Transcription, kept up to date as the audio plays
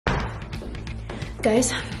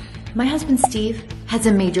Guys, my husband Steve has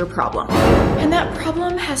a major problem. And that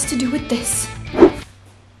problem has to do with this.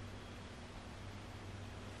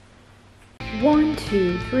 1,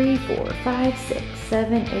 2, 3, 4, 5, 6,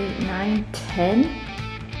 7, 8, 9, 10,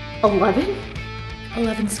 11?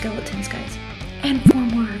 11 skeletons, guys. And 4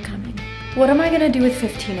 more are coming. What am I gonna do with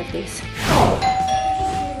 15 of these?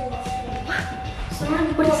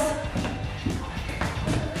 What is...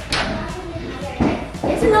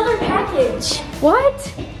 It's another package.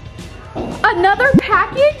 What? Another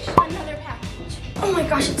package? Another package. Oh my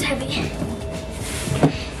gosh, it's heavy.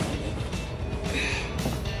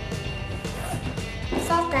 It's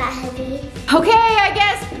not that heavy. Okay, I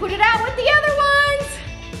guess put it out with the other ones.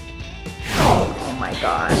 Oh my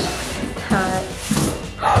gosh.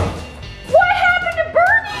 What happened to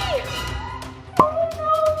Bernie? Oh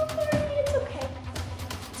no, Bernie, it's okay.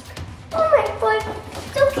 Oh my boy,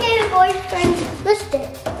 it's okay, boyfriend. Listen.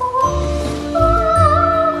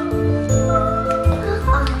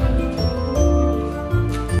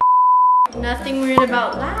 Nothing weird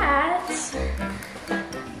about that.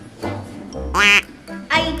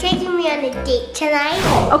 Are you taking me on a date tonight?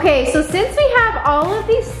 Okay, so since we have all of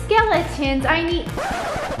these skeletons, I need...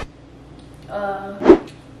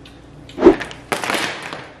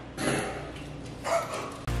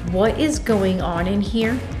 What is going on in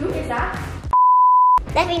here? Who is that?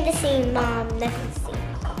 Nothing to see, Mom. Nothing to see.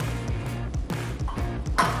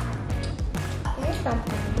 There's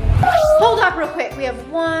something there. Hold up real quick. We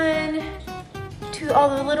have 1, 2, all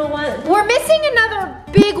the little ones. We're missing another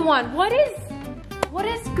big one. What is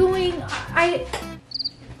going on? I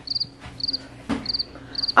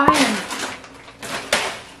am...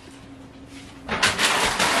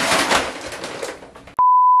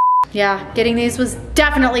 Yeah, getting these was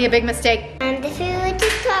definitely a big mistake. And if you would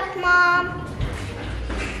just talk, Mom.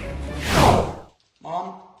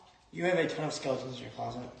 Mom, you have a ton of skeletons in your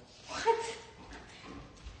closet. What?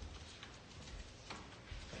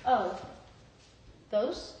 Oh,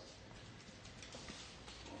 those?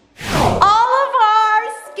 All of our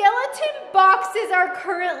skeleton boxes are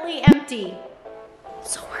currently empty.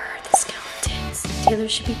 So where are the skeletons? Taylor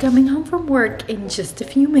should be coming home from work in just a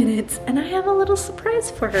few minutes, and I have a little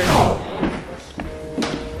surprise for her.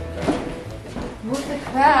 Look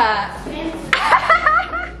at that.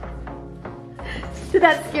 Did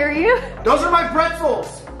that scare you? Those are my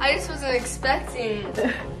pretzels! I just wasn't expecting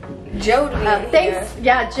Joe to be in Thanks. here.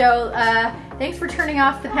 Yeah, Joe, thanks for turning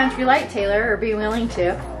off the pantry light, Taylor, or being willing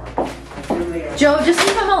to. Joe, just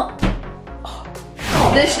leave him alone.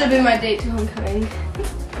 This should have been my date to homecoming.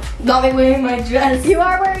 Not me wearing my dress. You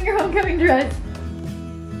are wearing your homecoming dress.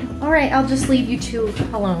 All right, I'll just leave you two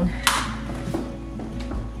alone.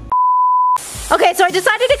 Okay, so I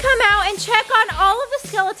decided to come out and check on all of the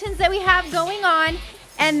skeletons that we have going on,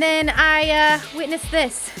 and then I witnessed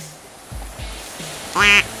this.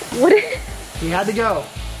 What? We had to go.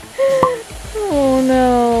 Oh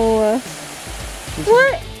no.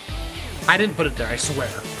 What? I didn't put it there, I swear.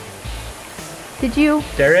 Did you?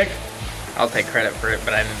 Derek? I'll take credit for it,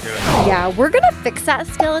 but I didn't do it. Yeah, we're gonna fix that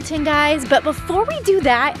skeleton, guys, but before we do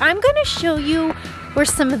that, I'm gonna show you where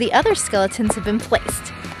some of the other skeletons have been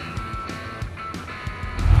placed.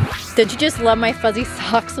 Don't you just love my fuzzy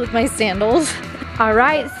socks with my sandals? All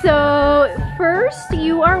right, so first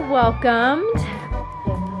you are welcomed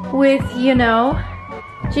with, you know,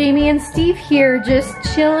 Jamie and Steve here just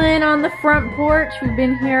chilling on the front porch. We've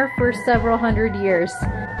been here for several hundred years.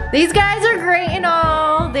 These guys are great and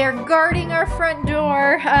all. They're guarding our front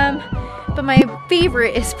door. But my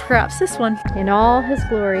favorite is perhaps this one in all his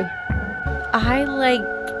glory. I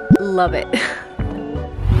love it.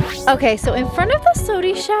 Okay, so in front of the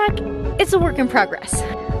SOTY shack, it's a work in progress.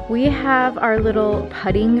 We have our little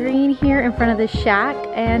putting green here in front of the shack,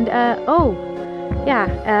 and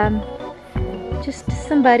just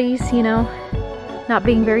some buddies, you know, not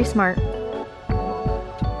being very smart.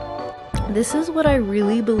 This is what I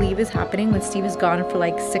really believe is happening when Steve is gone for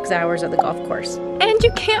like 6 hours at the golf course. And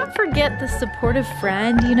you can't forget the supportive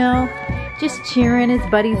friend, you know, just cheering his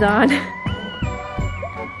buddies on.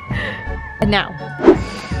 And now,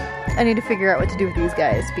 I need to figure out what to do with these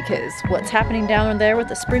guys because what's happening down there with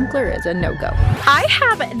the sprinkler is a no-go. I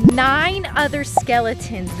have 9 other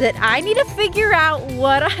skeletons that I need to figure out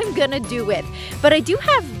what I'm gonna do with. But I do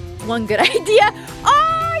have one good idea.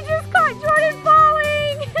 Oh, I just caught Jordan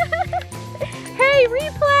falling! Hey,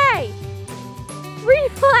 replay!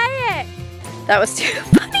 Replay it! That was too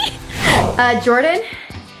funny. Jordan,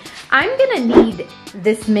 I'm gonna need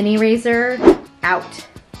this mini razor out.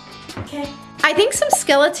 Okay. I think some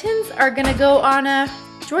skeletons are gonna go on a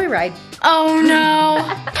joyride. Oh no.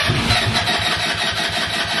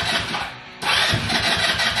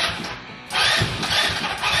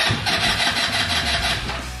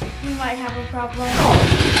 problem. Oh.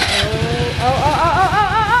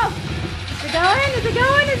 Is it going? Is it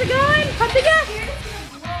going? Is it going? Pump the gas. You're just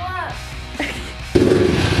gonna blow up.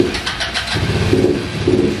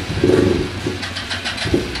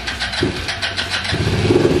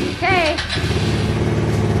 Okay.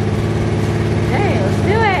 Okay, let's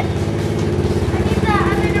do it. I need the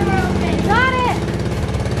other door open. Got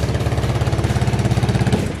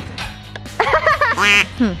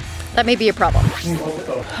it. That may be a problem.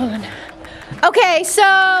 Hold on. Okay,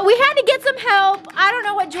 so we had to get some help. I don't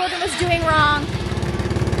know what Jordan was doing wrong.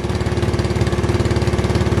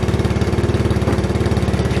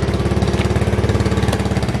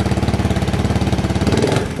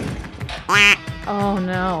 Oh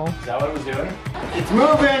no. Is that what it was doing? It's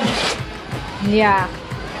moving! Yeah.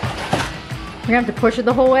 We're gonna have to push it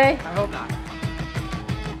the whole way? I hope not.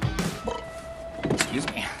 Excuse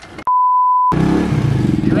me.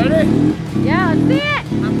 You ready? Yeah, let's see it.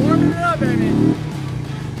 I'm warming it up, baby.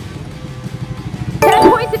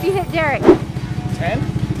 10 points if you hit Derek. 10?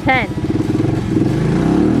 10.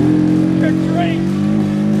 Good drink.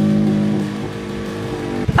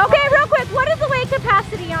 Okay, real quick, what is the weight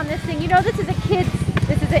capacity on this thing? You know this is a kid's,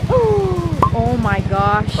 this is a, ooh. Oh my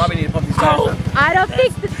gosh. Probably need to pump these tires up. I don't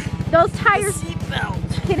think those tires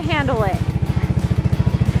can handle it.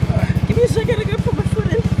 Give me a second, I gotta put my foot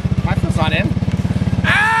in. My foot's not in.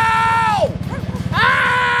 Ow!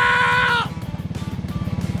 Ow!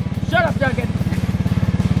 Shut up, Duncan.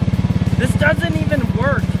 This doesn't even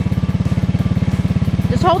work.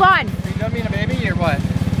 Just hold on. Are you done being a baby or what?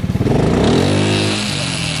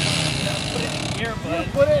 Put it in gear, bud.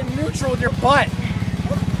 Put it in neutral with your butt.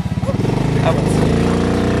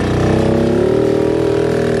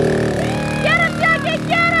 Get him, Duncan,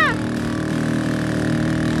 get him!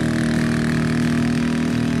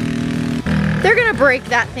 They're gonna break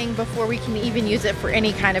that thing before we can even use it for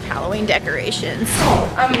any kind of Halloween decorations.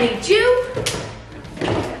 I'm gonna need you.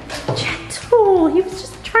 Gentle, he was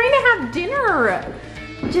just trying to have dinner.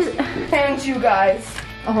 Just, And you guys.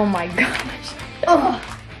 oh my gosh. Oh.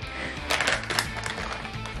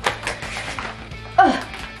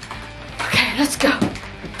 Okay, let's go.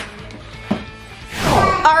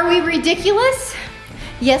 Are we ridiculous?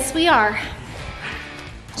 Yes, we are.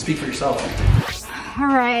 Speak for yourself. All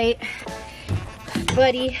right,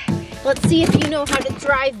 buddy, let's see if you know how to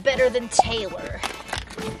drive better than Taylor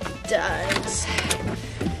does.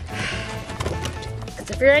 Because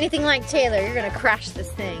if you're anything like Taylor, you're gonna crash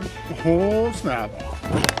this thing. Oh, snap.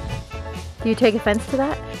 Do you take offense to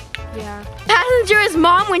that? Yeah. Passenger is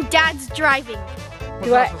mom when dad's driving.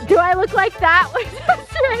 Do I look like that when I'm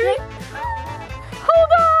driving?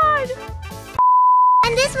 Hold on!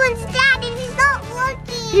 And this one's dad and he's not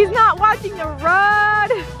looking. He's not watching the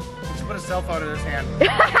road. Just put a cell phone in his hand.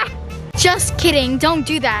 Just kidding, don't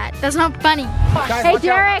do that. That's not funny. Guys, Hey watch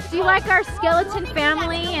Derek, do you like our skeleton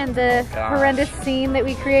family and the horrendous scene that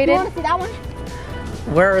we created? You want to see that one?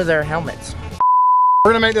 Where are their helmets?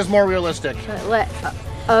 We're gonna make this more realistic.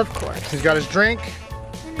 Of course. He's got his drink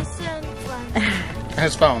And his phone. and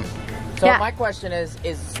his phone. So Yeah. my question is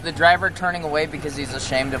the driver turning away because he's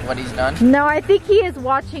ashamed of what he's done? No, I think he is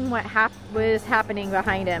watching what was happening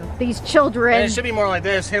behind him. These children. And it should be more like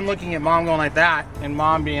this, him looking at mom going like that, and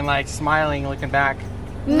mom being like smiling, looking back.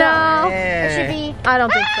 No, Yeah. it should be. I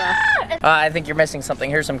don't think so. I think you're missing something.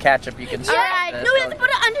 Here's some ketchup you can. Alright, no, we have to put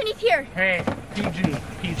it underneath here. Hey,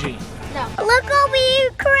 PG. No. Look what we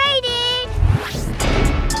created.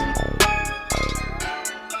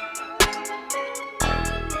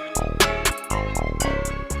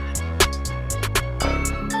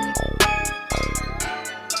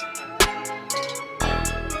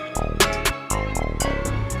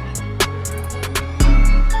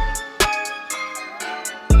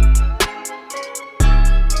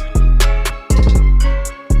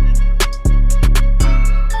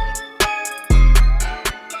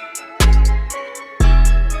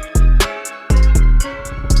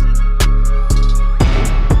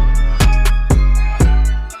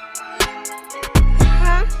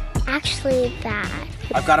 Actually, that.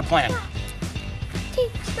 I've got a plan.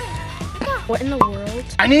 What in the world?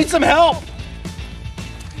 I need some help!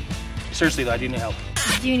 Seriously though, I do need help.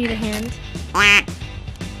 Do you need a hand?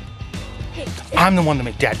 I'm the one to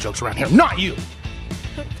make dad jokes around here, not you!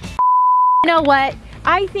 You know what?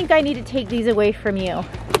 I think I need to take these away from you.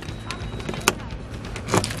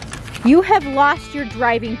 You have lost your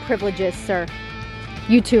driving privileges, sir.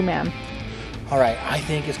 You too, ma'am. Alright, I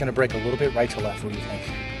think it's gonna break a little bit right to left. What do you think?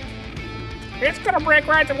 It's gonna break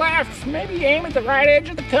right to left. Maybe aim at the right edge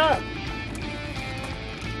of the cup.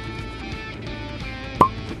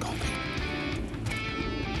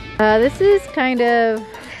 This is kind of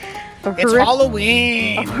It's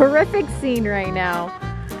Halloween. A horrific scene right now.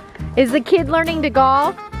 Is the kid learning to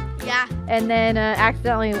golf? Yeah. And then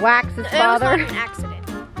accidentally whacks his It father? was not an accident.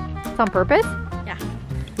 It's on purpose? Yeah.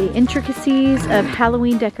 The intricacies of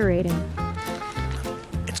Halloween decorating.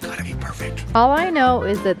 It's gotta be perfect. All I know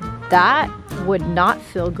is that that would not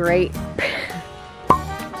feel great.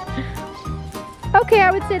 Okay, I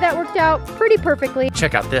would say that worked out pretty perfectly.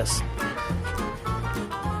 Check out this.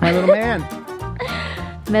 My little man.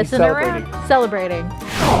 Messing around. Celebrating.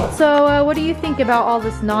 So, what do you think about all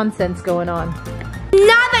this nonsense going on?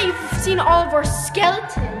 Now that you've seen all of our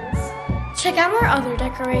skeletons, check out our other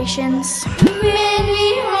decorations.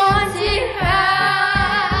 Mini haunted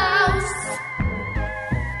house.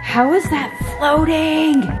 How is that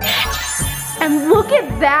floating? And look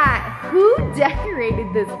at that. Who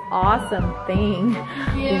decorated this awesome thing?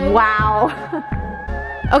 You. Wow.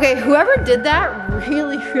 Okay, whoever did that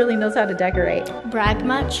really knows how to decorate. Brag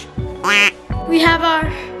much? We have our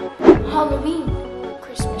Halloween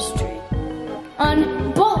Christmas tree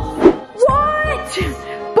on both. What?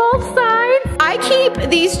 Both sides? I keep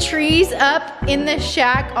these trees up in the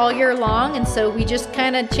shack all year long, and so we just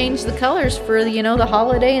kind of change the colors for, you know, the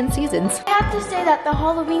holiday and seasons. I have to say that the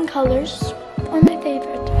Halloween colors are my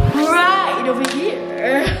favorite. Right over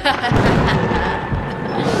here.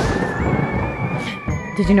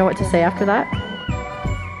 Did you know what to say after that?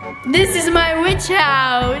 This is my witch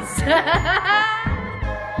house.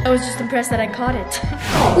 I was just impressed that I caught it.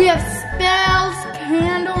 We have spells,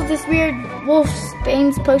 candles, this weird wolf's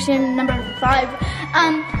bane's potion number 5.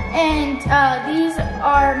 And these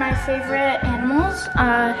are my favorite animals.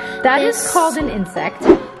 That is called an insect.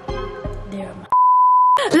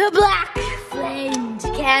 The black flamed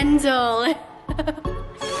candle.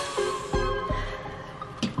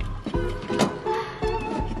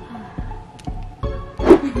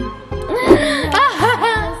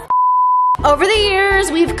 Over the years,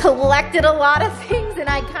 we've collected a lot of things, and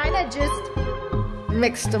I kind of just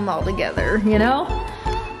mixed them all together, you know?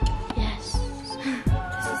 Yes.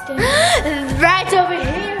 Right over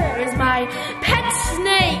here is my pet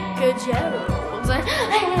snake, Gerald. He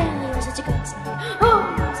was such a good snake. Oh,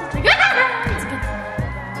 he was such a good snake.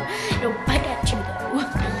 He'll bite at you, though.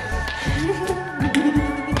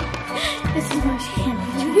 This is my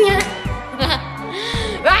sandwich.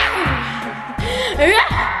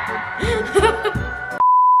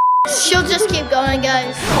 She'll just keep going,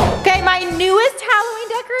 guys. Okay, my newest Halloween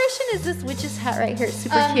decoration is this witch's hat right here. It's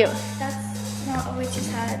super cute. That's not a witch's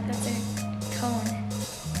hat. That's a cone.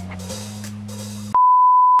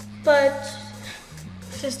 But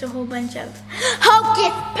it's just a whole bunch of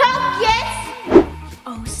hocus pocus.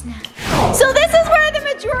 Oh snap. So this is where the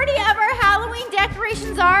majority of our Halloween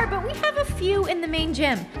decorations are, but we have a few in the main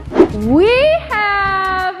gym. We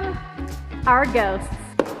have our ghosts.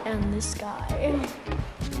 And this guy.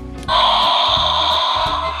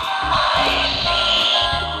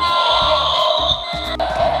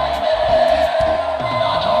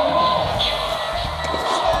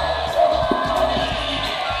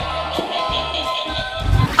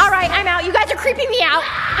 Alright, I'm out. You guys are creeping me out.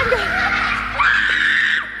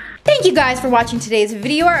 Thank you guys for watching today's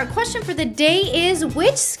video. Our question for the day is,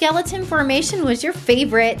 which skeleton formation was your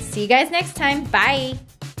favorite? See you guys next time. Bye.